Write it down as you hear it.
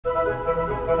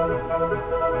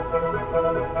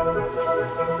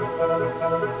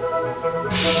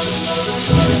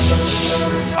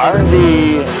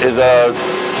R&D is a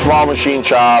small machine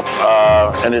shop,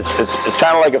 and it's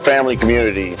kind of like a family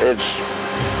community. It's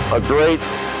a great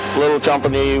little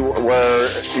company where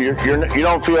you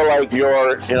don't feel like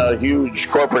you're in a huge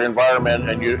corporate environment,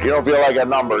 and you don't feel like a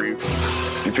number. You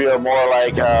feel more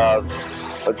like a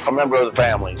member of the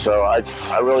family. So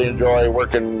I really enjoy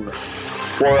working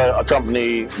for a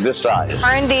company this size.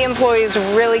 R&D employees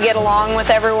really get along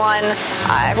with everyone.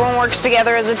 Everyone works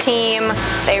together as a team.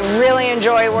 They really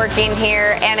enjoy working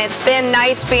here, and it's been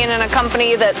nice being in a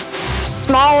company that's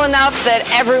small enough that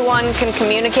everyone can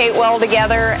communicate well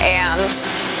together and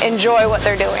enjoy what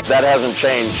they're doing. That hasn't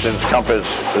changed since Compass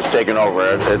has taken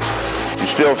over. You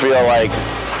still feel like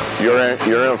you're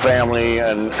in a family,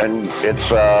 and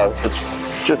it's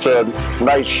just a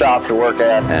nice shop to work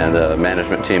at. And the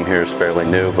management team here is fairly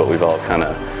new, but we've all kind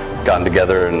of gotten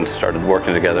together and started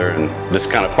working together and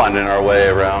just kind of finding our way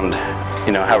around,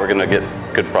 you know, how we're going to get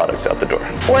good products out the door.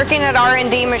 Working at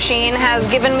R&D Machine has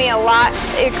given me a lot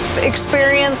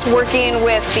experience working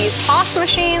with these POS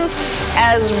machines,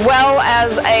 as well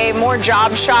as a more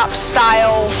job shop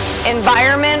style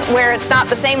environment where it's not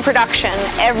the same production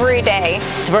every day.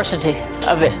 Diversity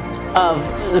of it,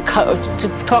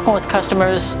 talking with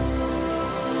customers,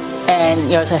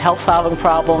 and to help solving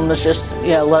problems, just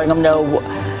letting them know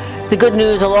the good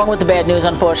news along with the bad news,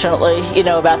 unfortunately,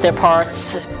 about their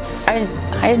parts.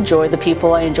 I enjoy the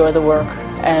people, I enjoy the work,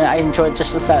 and I enjoy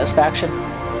just the satisfaction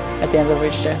at the end of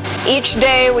each day. Each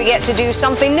day we get to do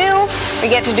something new, we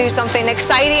get to do something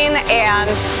exciting, and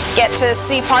get to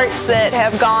see parts that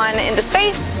have gone into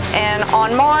space and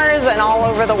on Mars and all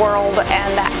over the world,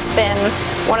 and that's been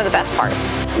one of the best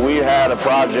parts. We had a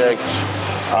project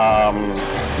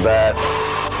that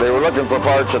they were looking for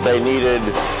parts that they needed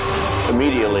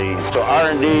immediately. So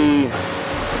R&D,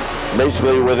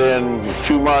 basically within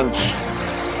 2 months,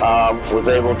 was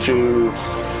able to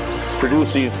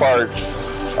produce these parts,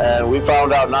 and we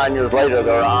found out 9 years later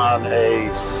they're on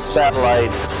a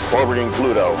satellite orbiting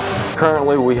Pluto.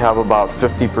 Currently we have about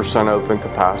 50% open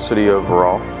capacity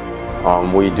overall.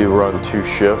 We do run 2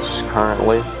 shifts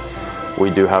currently. We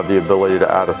do have the ability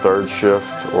to add a 3rd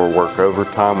shift or work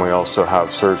overtime. We also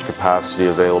have surge capacity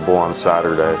available on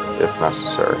Saturday if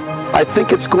necessary. I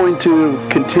think it's going to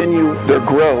continue their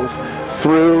growth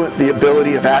through the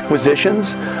ability of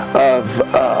acquisitions of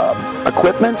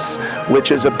equipments,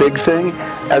 which is a big thing,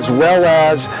 as well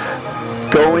as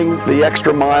going the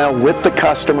extra mile with the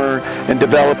customer and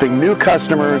developing new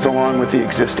customers along with the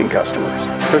existing customers.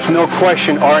 There's no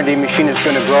question R&D Machine is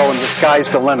going to grow, and the sky's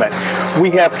the limit.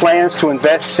 We have plans to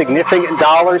invest significant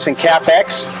dollars in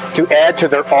CapEx to add to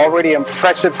their already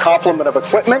impressive complement of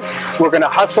equipment. We're going to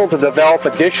hustle to develop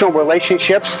additional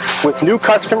relationships with new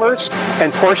customers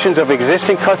and portions of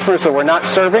existing customers that we're not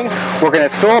serving. We're going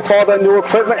to fill up all that new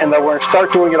equipment, and then we're going to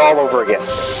start doing it all over again.